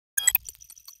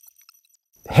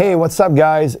Hey, what's up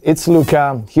guys? It's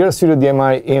Luca, here at Studio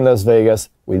DMI in Las Vegas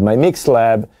with my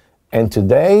mymixlab, and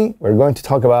today we're going to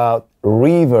talk about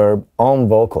reverb on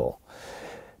vocal.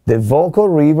 The vocal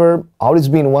reverb always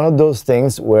been one of those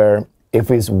things where if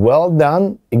it's well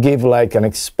done, it gives like an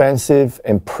expensive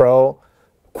and pro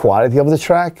quality of the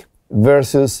track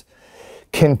versus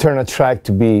can turn a track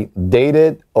to be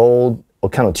dated, old, or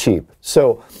kind of cheap.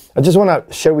 So I just want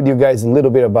to share with you guys a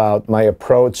little bit about my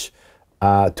approach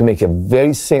to make a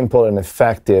very simple and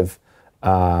effective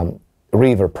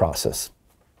reverb process.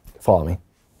 Follow me.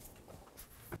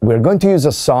 We're going to use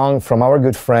a song from our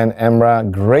good friend Emrah,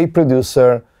 great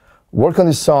producer, worked on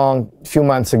this song a few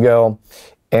months ago,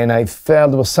 and I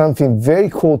felt it was something very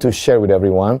cool to share with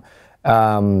everyone.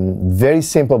 Very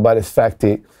simple but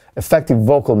effective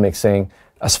vocal mixing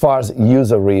as far as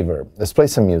use of reverb. Let's play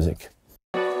some music.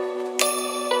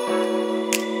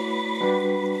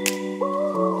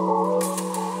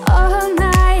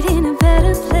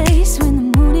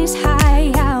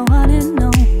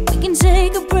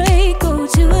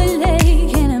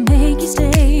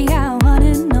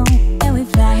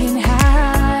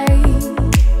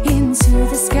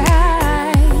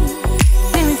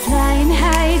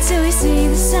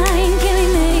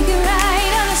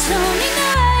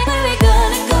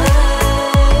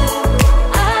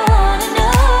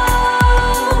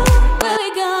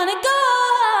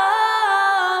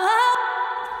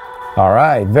 All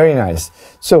right, very nice.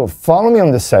 So follow me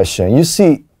on the session. You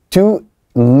see two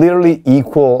literally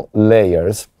equal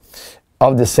layers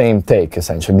of the same take,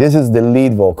 essentially. This is the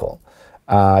lead vocal.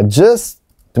 Just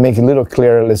to make it a little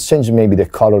clearer, let's change maybe the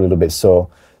color a little bit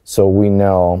so we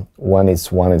know when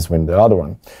it's one is when the other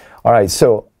one. All right,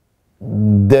 so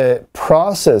the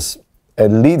process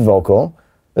at lead vocal,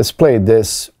 let's play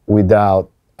this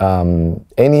without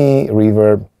any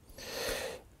reverb,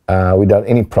 without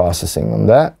any processing on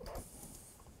that.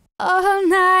 All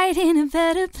night in a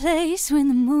better place when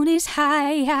the moon is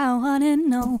high, I wanna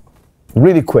know.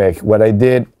 Really quick, what I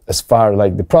did as far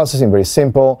like the processing, very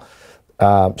simple.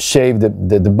 Shave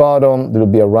the bottom, there will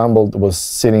be a rumble that was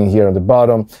sitting here on the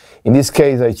bottom. In this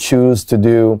case, I choose to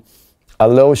do a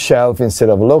low shelf instead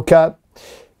of a low cut.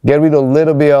 Get rid of a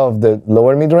little bit of the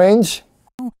lower mid-range.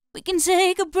 We can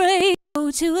take a break,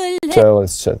 go to a lake. So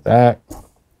let's check that.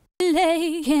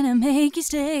 Can I make you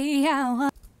stay?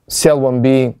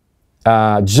 CL1B,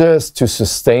 just to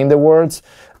sustain the words.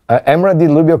 Emrah did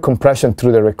a little bit of compression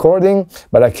through the recording,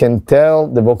 but I can tell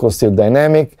the vocal is still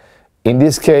dynamic. In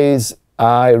this case,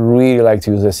 I really like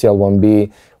to use the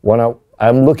CL1B when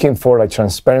I'm looking for like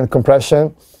transparent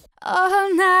compression.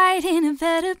 All night in a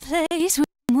better place when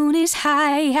the moon is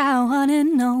high, I wanna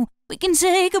know. We can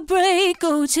take a break,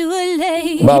 go to a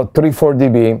lake. About 3-4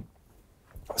 dB.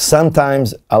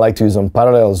 Sometimes I like to use on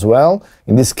parallel as well.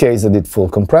 In this case, I did full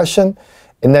compression.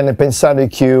 And then the pensado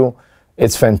EQ,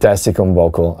 it's fantastic on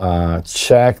vocal.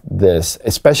 Check this,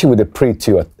 especially with the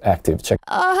pre-2 active. Check.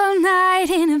 All night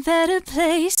in a better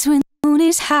place when the moon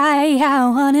is high, I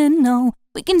wanna know.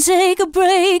 We can take a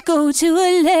break, go to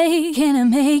a lake. Can I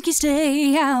make you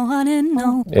stay? I wanna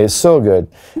know. It's so good.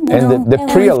 And the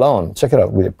pre alone, check it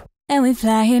out with it. And we're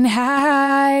flying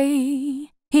high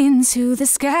into the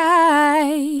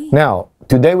sky. Now,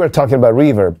 today we're talking about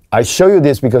reverb. I show you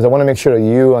this because I want to make sure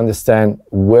you understand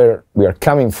where we are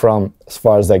coming from as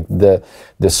far as like the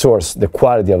source, the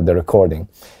quality of the recording.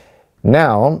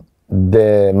 Now,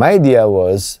 my idea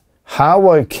was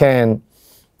how I can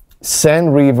send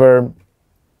reverb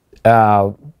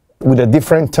with a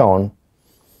different tone.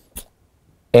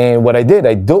 And what I did,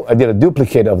 I did a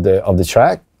duplicate of the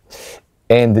track,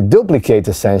 and the duplicate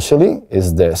essentially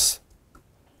is this.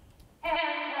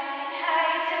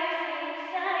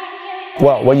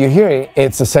 Well, what you're hearing,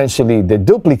 it's essentially the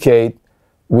duplicate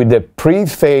with the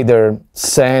pre-fader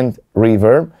send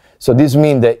reverb. So this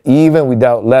means that even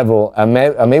without level, I'm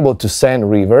able to send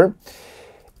reverb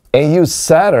and use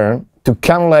Saturn to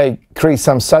kind of like create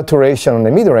some saturation on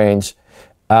the mid-range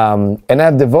and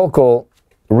have the vocal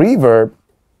reverb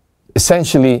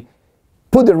essentially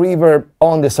put the reverb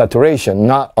on the saturation,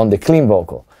 not on the clean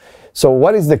vocal. So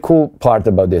what is the cool part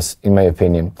about this, in my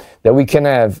opinion? That we can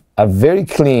have a very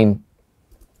clean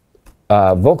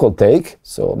vocal take.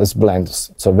 So let's blend.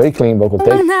 So very clean vocal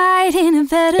take. And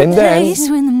then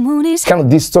kind of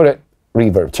distorted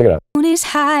reverb. Check it out. Moon is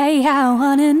high, I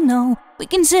wanna know. We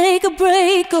can take a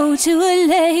break, go to a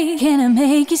lake. Can I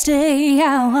make you stay?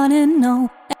 I wanna know.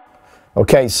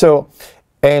 Okay, so,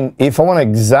 and if I want to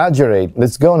exaggerate,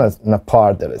 let's go on a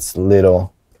part that is a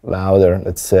little louder.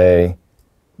 Let's say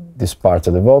this part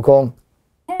of the vocal.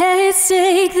 let's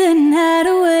take the night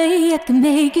away. I can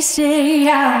make you stay,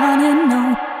 I wanna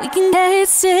know. We can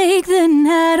let's take the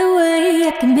night away.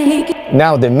 I can make you.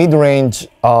 Now the mid-range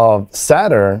of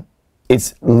Saturn,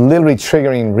 it's literally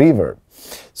triggering reverb.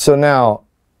 So now,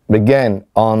 again,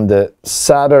 on the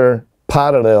Saturn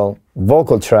parallel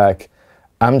vocal track,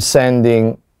 I'm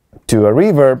sending to a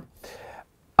reverb.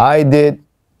 I did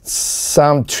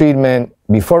some treatment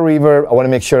before reverb. I want to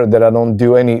make sure that I don't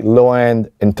do any low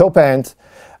end and top end.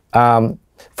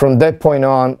 From that point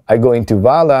on, I go into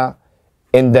Vala,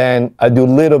 and then I do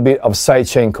a little bit of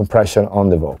sidechain compression on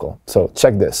the vocal. So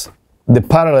check this. The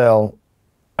parallel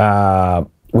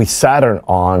with Saturn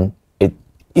on,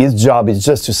 its job is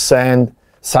just to send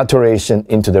saturation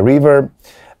into the reverb.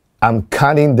 I'm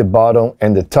cutting the bottom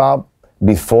and the top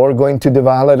before going to the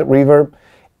Vala reverb,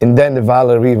 and then the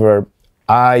Vala reverb,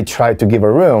 I try to give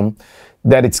a room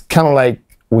that it's kind of like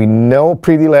with no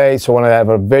pre-delay, so when I have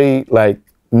a very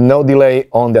no delay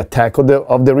on the attack of the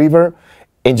reverb,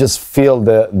 and just feel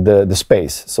the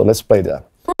space. So let's play that.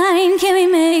 Can we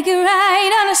make it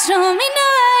right on a stormy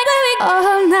night?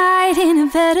 All night in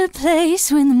a better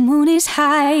place when the moon is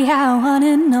high. I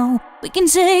wanna know. We can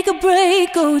take a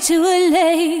break, go to a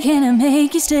lake, and I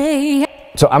make you stay.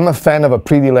 So I'm a fan of a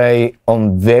pre-delay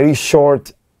on very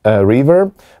short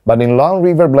reverb, but in long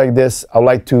reverb like this, I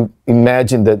like to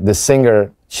imagine that the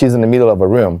singer, she's in the middle of a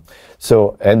room.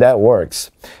 So, and that works.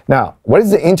 Now, what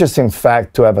is the interesting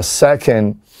fact to have a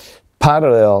second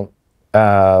parallel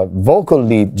vocal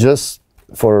lead just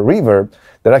for reverb,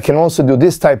 that I can also do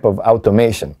this type of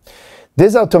automation.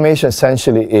 This automation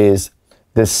essentially is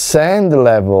the send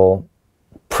level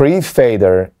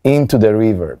pre-fader into the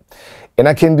reverb. And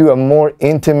I can do a more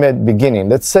intimate beginning.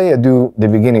 Let's say I do the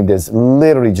beginning that's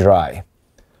literally dry.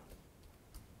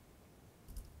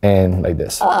 And like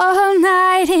this. All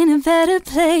night in a better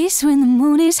place when the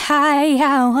moon is high.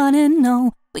 I wanna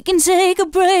know. We can take a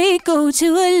break, go to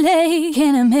a lake,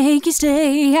 and I make you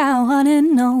stay. I wanna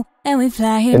know. And we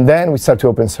flying. And then we start to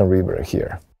open some reverb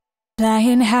here.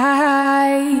 Flying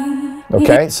high.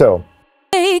 Okay, so.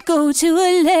 Go to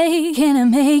a lake, and I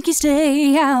make you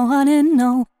stay. I wanna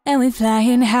know. And we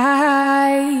flying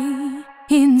high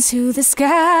into the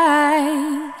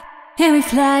sky. And we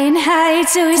flying high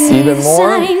till we see even the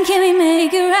more. sign. Can we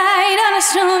make it right on a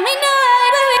stormy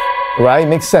night? Right,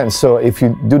 makes sense. So if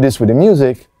you do this with the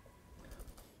music.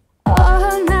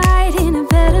 All night in a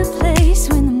better place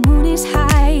when the moon is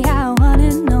high. I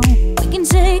wanna know. We can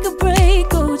take a break,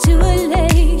 go to a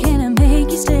lake, and I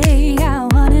make you stay. I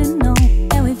wanna know.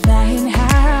 And we flying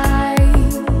high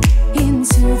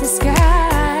into the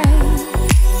sky.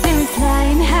 And we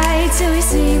flying high till we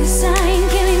see the sign.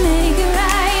 Can we make it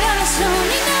right on a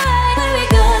stormy night? Where we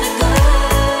gonna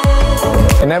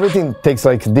go? And everything takes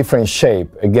like a different shape.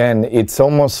 Again, it's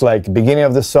almost like beginning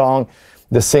of the song,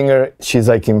 the singer, she's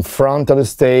like in front of the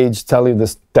stage, telling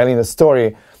the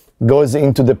story, goes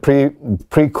into the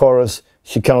pre-chorus,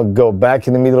 she can go back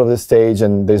in the middle of the stage,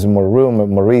 and there's more room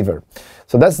and more reverb.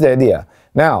 So that's the idea.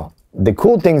 Now, the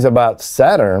cool things about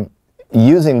Saturn,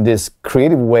 using this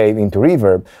creative wave into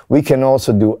reverb, we can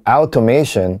also do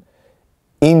automation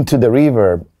into the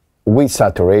reverb with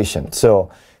saturation. So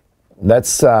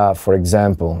let's, for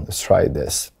example, let's try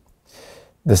this.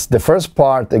 The first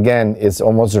part, again, is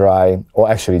almost dry, or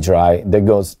actually dry. That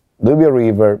goes a little bit of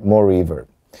reverb, more reverb.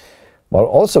 What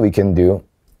also we can do,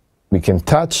 we can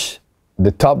touch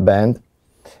the top band,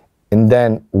 and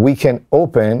then we can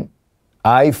open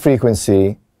high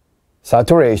frequency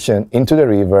saturation into the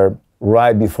reverb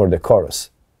right before the chorus.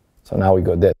 So now we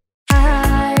go this.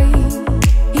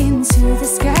 Into the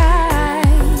sky,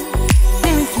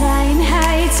 and we're flying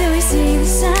high till we see the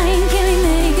sign. Can we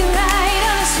make it right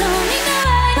on a stormy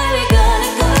night? Where we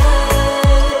gonna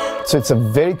go? So it's a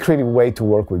very creative way to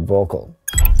work with vocal.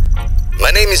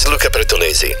 My name is Luca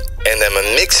Pretolesi, and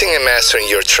I'm mixing and mastering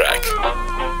your track.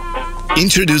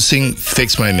 Introducing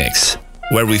Fix My Mix,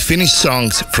 where we finish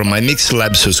songs from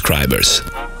mymixlab subscribers.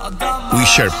 We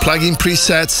share plugin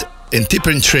presets and tip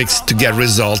and tricks to get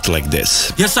results like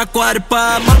this. Y esa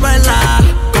cuerpa,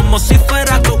 muévela como si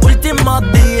fuera tu último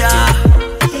día.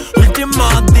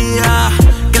 Último día,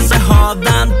 que se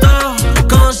jodan todos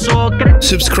con su.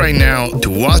 Subscribe now to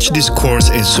watch this course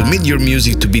and submit your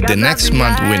music to be the next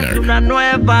month winner. Una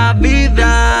nueva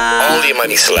vida. Only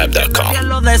mymixlab.com. Que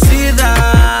lo decida.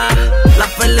 La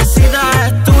felicidad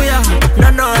es tuya,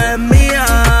 no es mía.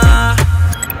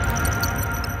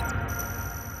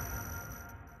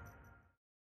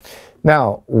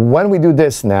 Now, when we do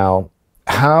this now,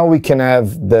 how we can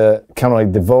have the kind of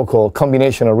like the vocal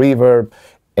combination of reverb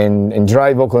and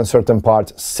dry vocal in certain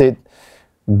parts sit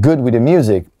good with the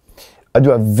music. I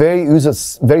do a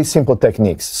very simple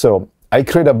techniques. So I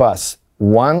create a bus,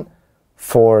 one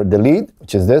for the lead,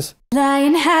 which is this,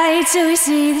 Flying high till we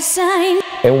see the sign.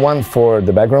 and one for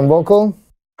the background vocal.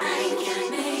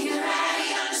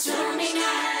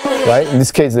 Right? In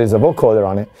this case, there's a vocoder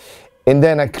on it. And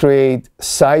then I create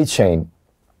sidechain.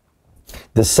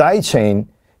 The sidechain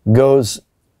goes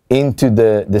into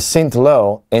the synth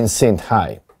low and synth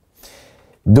high.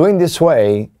 Doing this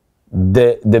way,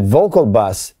 the vocal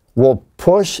bus will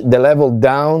push the level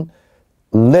down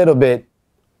a little bit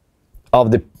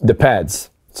of the pads.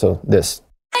 So this.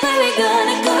 Where we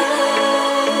gonna go?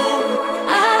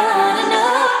 I wanna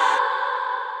know.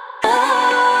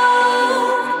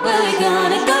 Where we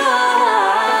gonna go?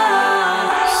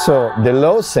 So the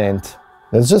low synth,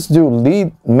 let's just do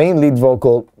main lead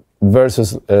vocal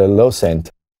versus low synth.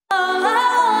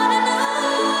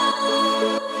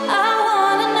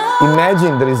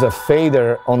 Imagine there is a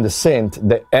fader on the synth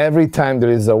that every time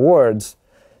there is a words,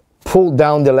 pull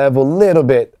down the level a little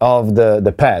bit of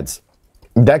the pads.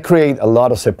 That creates a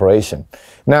lot of separation.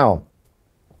 Now,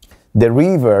 the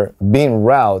reverb being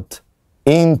routed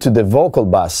into the vocal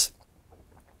bus,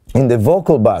 in the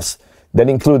vocal bus, that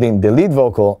including the lead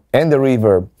vocal and the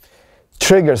reverb,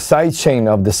 trigger sidechain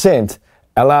of the synth,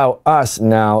 allow us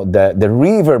now that the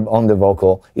reverb on the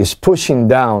vocal is pushing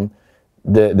down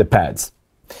the pads.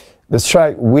 Let's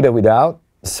try with or without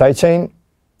sidechain.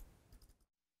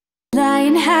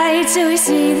 Flying high till we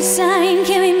see the sign.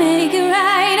 Can we make it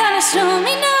right on a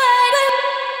stormy night?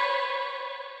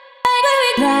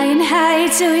 Flying high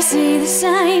till we see the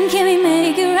sign. Can we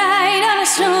make it right on a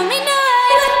stormy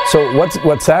night? So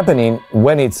what's happening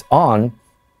when it's on,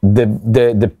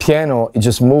 the piano is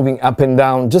just moving up and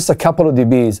down just a couple of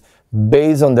dBs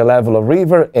based on the level of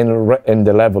reverb and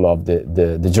the level of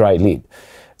the dry lead.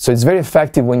 So it's very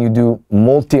effective when you do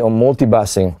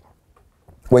multi-bussing,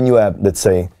 when you have, let's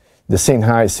say, the synth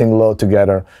high, synth low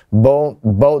together,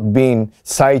 both being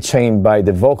sidechained by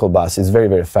the vocal bus is very,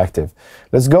 very effective.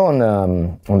 Let's go on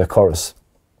the chorus.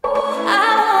 I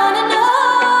wanna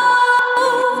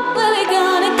know where we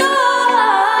gonna go.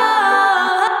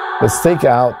 Let's take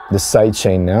out the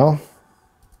sidechain now.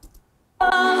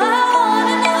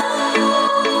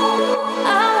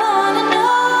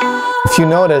 If you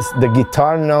notice, the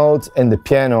guitar notes and the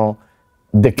piano,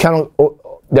 they're a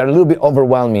little bit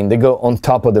overwhelming. They go on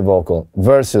top of the vocal.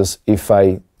 Versus if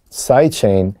I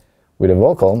sidechain with a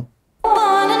vocal,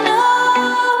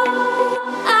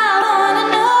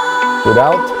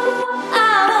 without,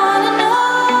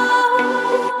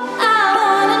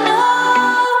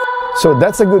 so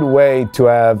that's a good way to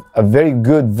have a very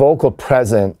good vocal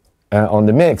present on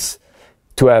the mix,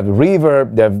 to have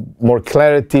reverb, to have more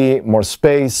clarity, more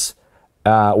space,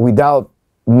 without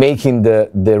making the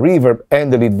reverb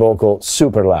and the lead vocal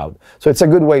super loud. So it's a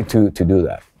good way to do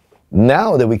that.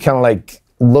 Now that we kind of like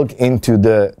look into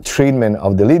the treatment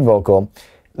of the lead vocal,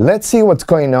 let's see what's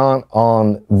going on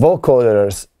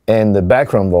vocoders and the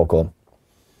background vocal.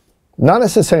 Not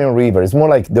necessarily on reverb, it's more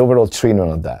like the overall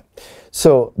treatment of that.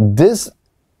 So this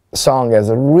song has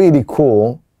a really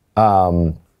cool,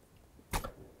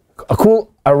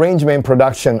 arrangement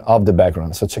production of the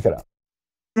background. So check it out.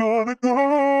 I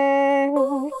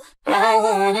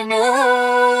wanna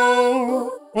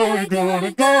know where we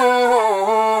gonna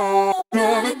go.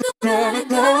 Gonna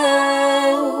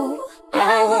go.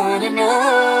 I wanna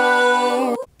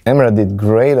know. Emrah did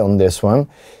great on this one.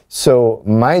 So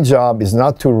my job is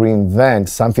not to reinvent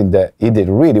something that he did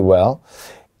really well.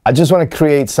 I just want to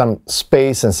create some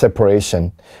space and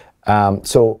separation.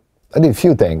 So I did a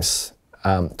few things.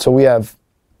 So we have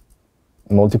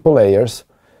multiple layers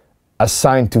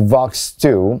assigned to Vox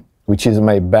 2, which is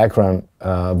my background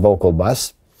vocal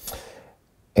bus.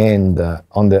 And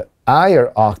on the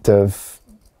higher octave,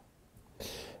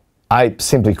 I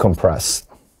simply compress.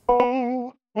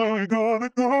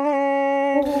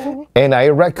 And I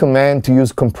recommend to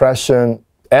use compression,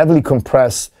 heavily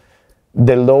compress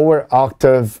the lower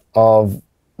octave of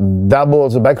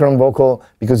doubles, the background vocal,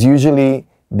 because usually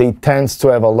they tend to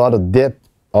have a lot of dip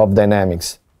of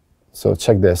dynamics. So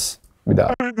check this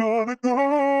without.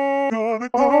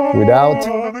 Without.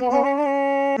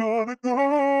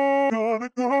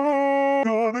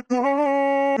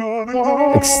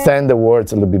 Extend the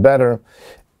words a little bit better.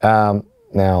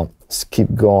 Now, let's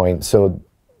keep going. So,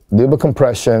 double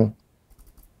compression.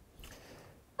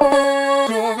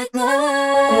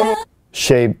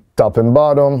 Shape top and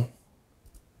bottom.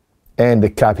 And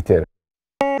decapitator.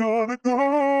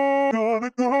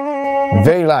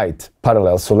 Very light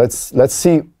parallel. So let's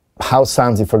see how it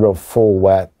sounds if I go full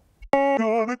wet.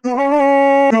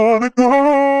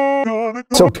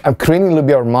 So So I'm creating a little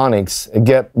bit of harmonics, I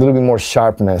get a little bit more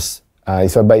sharpness.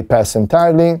 If I bypass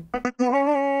entirely,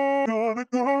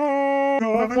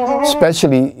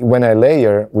 especially when I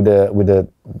layer with the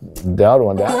other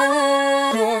one,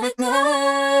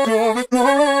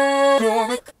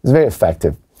 it's very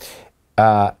effective.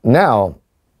 Now,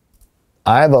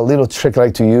 I have a little trick I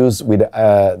like to use with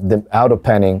the auto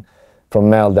panning from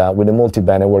Melda with the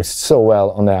multiband. It works so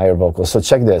well on the higher vocals. So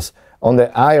check this. On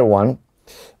the higher one,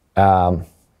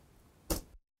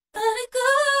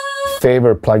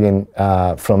 favorite plugin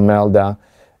from Melda,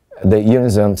 the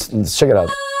Unison. Let's check it out.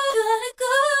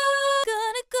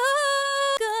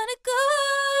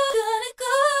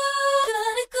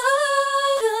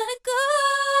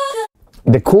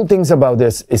 The cool things about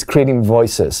this is creating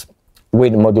voices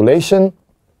with modulation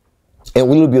and a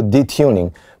little bit of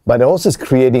detuning, but also is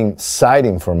creating side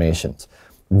informations.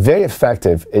 Very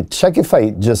effective. Check if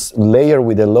I just layer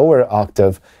with a lower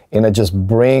octave and I just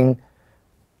bring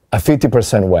a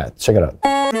 50% wet. Check it out.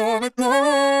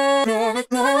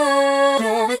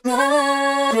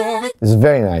 It's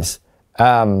very nice.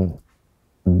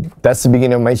 That's the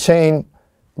beginning of my chain.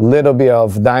 Little bit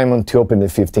of diamond to open the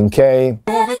 15K.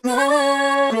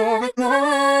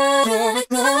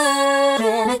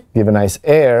 Give a nice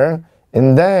air,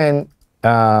 and then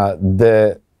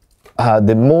the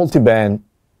multiband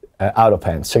auto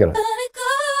pans. Check it out.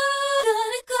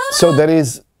 So there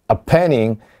is a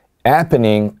panning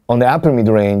happening on the upper mid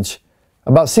range,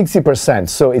 about 60%.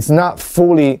 So it's not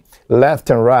fully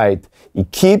left and right.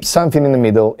 It keeps something in the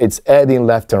middle. It's adding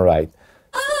left and right.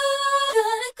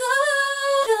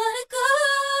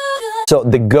 So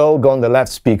the go on the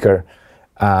left speaker.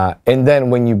 And then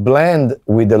when you blend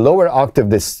with the lower octave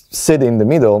that's sitting in the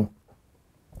middle,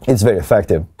 it's very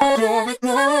effective.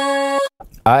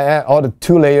 I added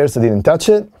 2 layers, I didn't touch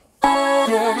it.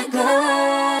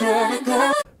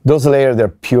 Those layers, they're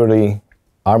purely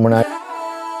harmonized.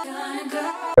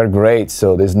 They're great,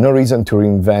 so there's no reason to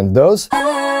reinvent those.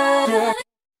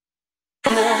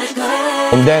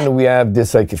 And then we have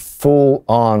this like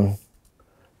full-on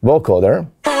vocoder.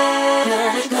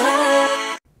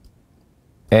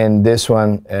 And this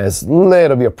one has a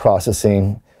little bit of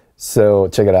processing, so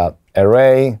check it out.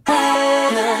 Array.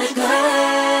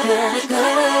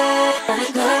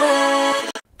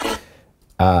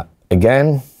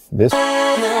 Again, this.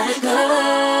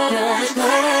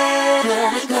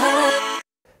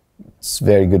 It's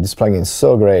very good. This plugin is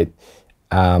so great.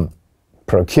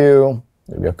 Pro Q,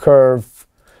 maybe a curve.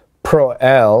 Pro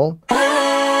L,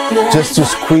 just to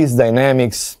squeeze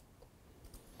dynamics.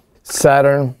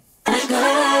 Saturn.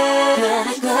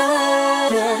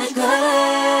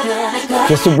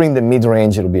 Just to bring the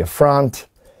mid-range, it'll be a front.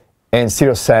 And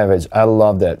Stereo Savage, I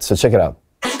love that. So check it out.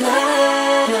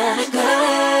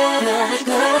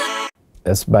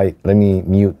 Let me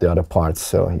mute the other parts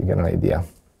so you get an idea.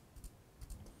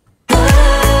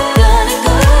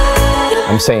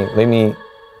 I'm saying, let me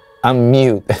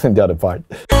unmute the other part.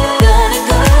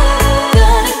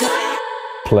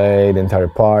 Play the entire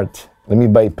part. Let me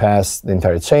bypass the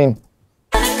entire chain.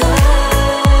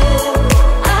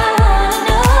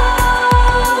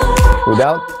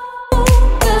 Without.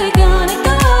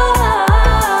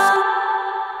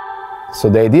 So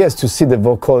the idea is to see the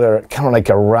vocoder kind of like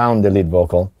around the lead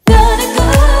vocal.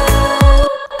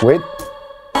 With.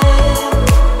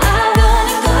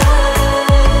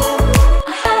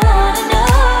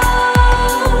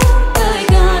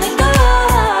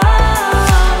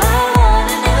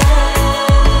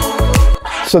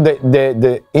 So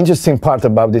the interesting part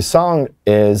about this song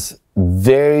is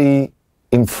very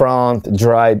in front,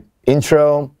 dry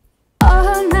intro.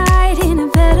 All night in a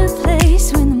better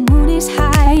place when the moon is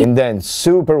high. And then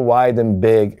super wide and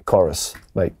big chorus.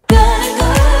 Like.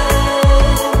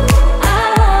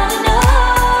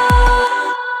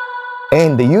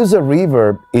 And the use of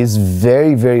reverb is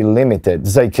very, very limited.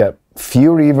 It's like a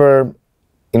few reverb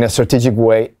in a strategic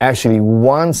way. Actually,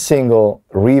 one single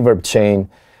reverb chain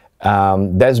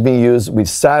that's being used with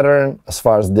Saturn as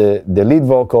far as the lead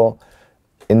vocal.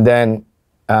 And then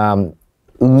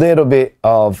little bit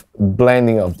of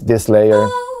blending of this layer.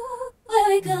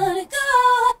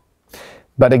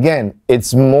 But again,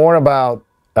 it's more about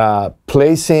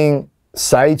placing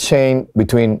sidechain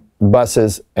between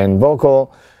buses and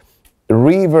vocal,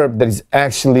 reverb that is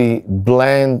actually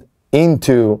blend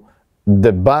into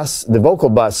the bus, the vocal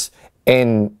bus,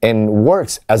 and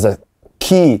works as a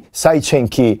key, sidechain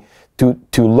key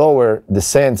to lower the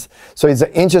sense. So it's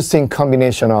an interesting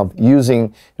combination of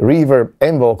using reverb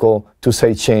and vocal to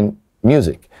sidechain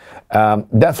music.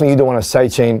 Definitely you don't want to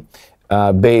sidechain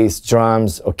bass,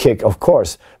 drums, or kick, of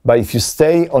course. But if you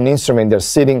stay on instrument, they're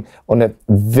sitting on a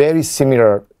very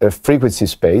similar frequency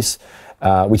space,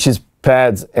 which is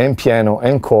pads and piano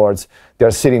and chords.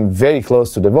 They're sitting very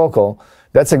close to the vocal.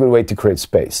 That's a good way to create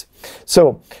space.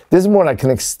 So this is more like an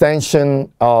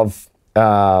extension of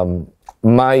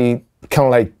my kind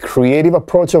of like creative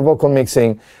approach of vocal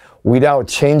mixing without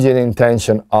changing the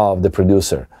intention of the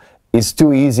producer. It's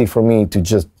too easy for me to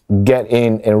just get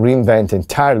in and reinvent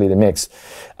entirely the mix.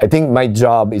 I think my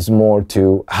job is more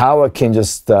to how I can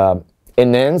just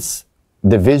enhance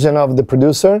the vision of the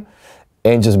producer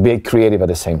and just be creative at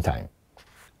the same time.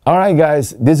 All right,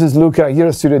 guys, this is Luca here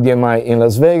at Studio DMI in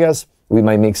Las Vegas with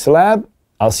my mix lab.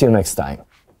 I'll see you next time.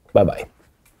 Bye-bye.